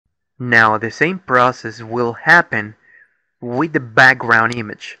Now the same process will happen with the background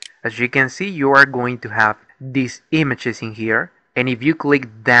image. As you can see, you are going to have these images in here, and if you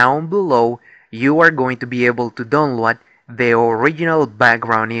click down below, you are going to be able to download the original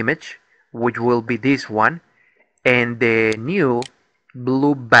background image, which will be this one, and the new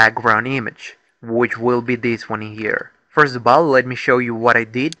blue background image, which will be this one in here. First of all, let me show you what I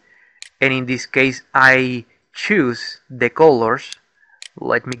did, and in this case I choose the colors.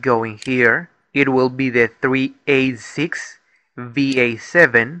 Let me go in here. It will be the 386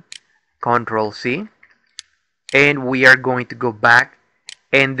 VA7. Control C, and we are going to go back,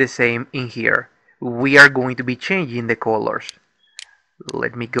 and the same in here. We are going to be changing the colors.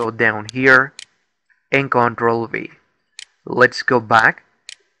 Let me go down here and Control V. Let's go back,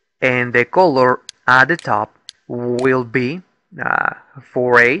 and the color at the top will be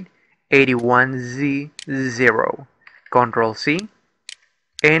 4881Z0. Control C,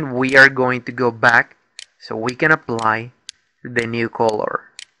 and we are going to go back so we can apply the new color.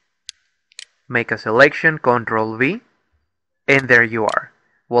 Make a selection, Control V, and there you are.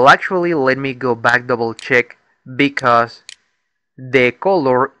 Well, actually, let me go back, double check, because the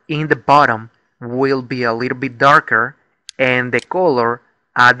color in the bottom will be a little bit darker, and the color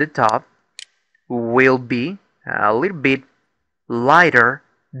at the top will be a little bit lighter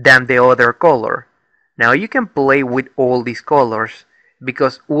than the other color. Now you can play with all these colors,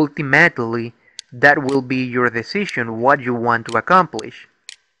 because ultimately that will be your decision what you want to accomplish.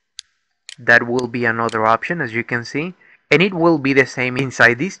 That will be another option, as you can see, and it will be the same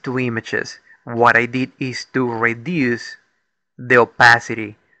inside these two images. What I did is to reduce the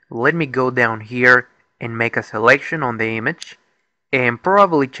opacity. Let me go down here and make a selection on the image, and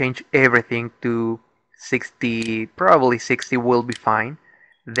probably change everything to 60. Probably 60 will be fine.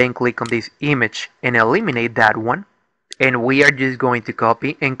 Then click on this image and eliminate that one, and we are just going to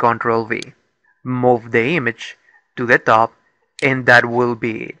copy and Control V. Move the image to the top, and that will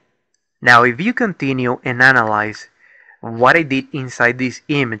be it. Now if you continue and analyze what I did inside this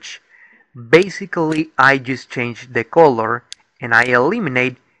image, basically I just changed the color and I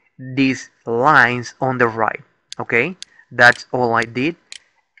eliminate these lines on the right. Okay, that's all I did.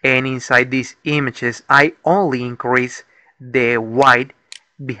 And inside these images I only increase the white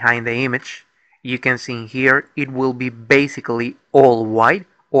behind the image. You can see here it will be basically all white,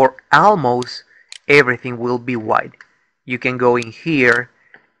 or almost everything will be white. You can go in here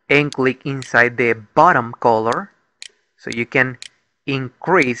and click inside the bottom color, so you can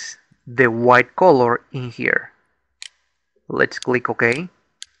increase the white color in here. Let's click OK,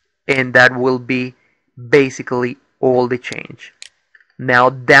 and that will be basically all the change. Now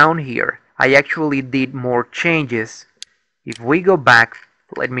down here I actually did more changes. If we go back,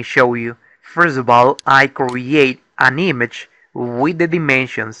 let me show you. First of all, I create an image with the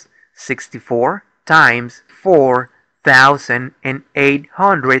dimensions 64 times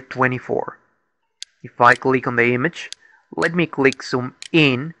 4824. If I click on the image, let me click zoom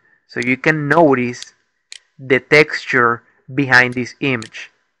in so you can notice the texture behind this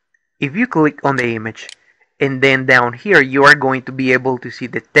image. If you click on the image and then down here, you are going to be able to see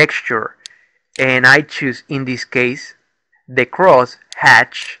the texture, and I choose in this case the cross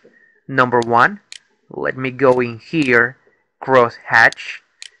hatch number 1. Let me go in here, cross hatch,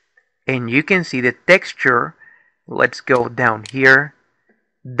 and you can see the texture. Let's go down here.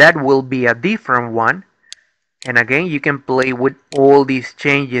 That will be a different one, and again you can play with all these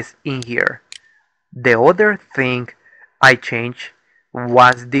changes in here. The other thing I changed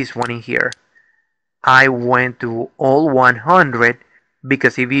was this one in here. I went to all 100,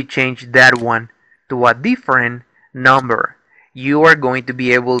 because if you change that one to a different number, you are going to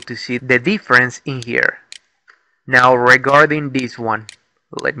be able to see the difference in here. Now regarding this one,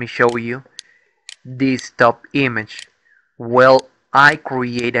 let me show you this top image. Well, I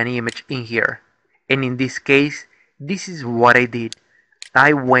create an image in here, and in this case this is what I did.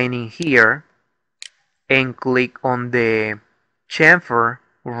 I went in here and click on the chamfer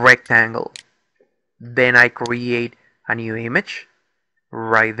rectangle. Then I create a new image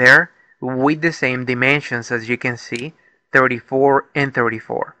right there with the same dimensions, as you can see, 34 and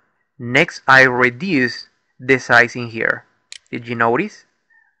 34. Next I reduce the size in here. Did you notice?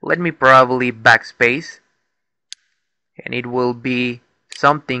 Let me probably backspace, and it will be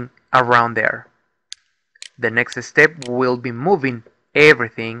something around there. The next step will be moving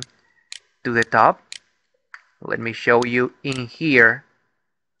everything to the top. Let me show you in here.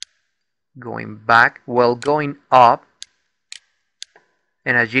 Going back, well, going up,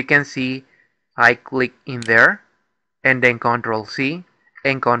 and as you can see, I click in there and then Control C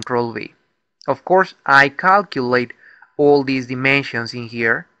and Control V. Of course, I calculate all these dimensions in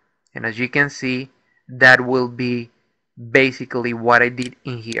here, And as you can see, that will be basically what I did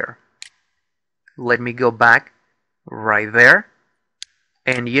in here. Let me go back right there.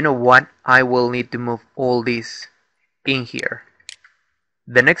 And you know what? I will need to move all this in here.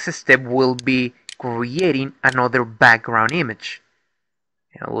 The next step will be creating another background image.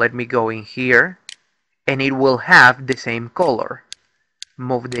 And let me go in here, and it will have the same color.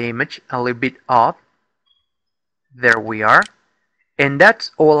 Move the image a little bit up. There we are. And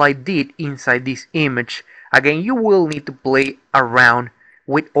that's all I did inside this image. Again, you will need to play around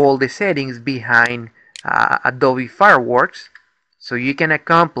with all the settings behind Adobe Fireworks so you can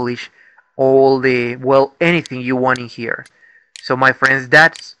accomplish all the, well, anything you want in here. So my friends,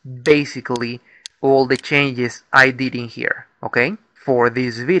 that's basically all the changes I did in here. Okay, for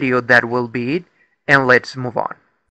this video that will be it, and let's move on.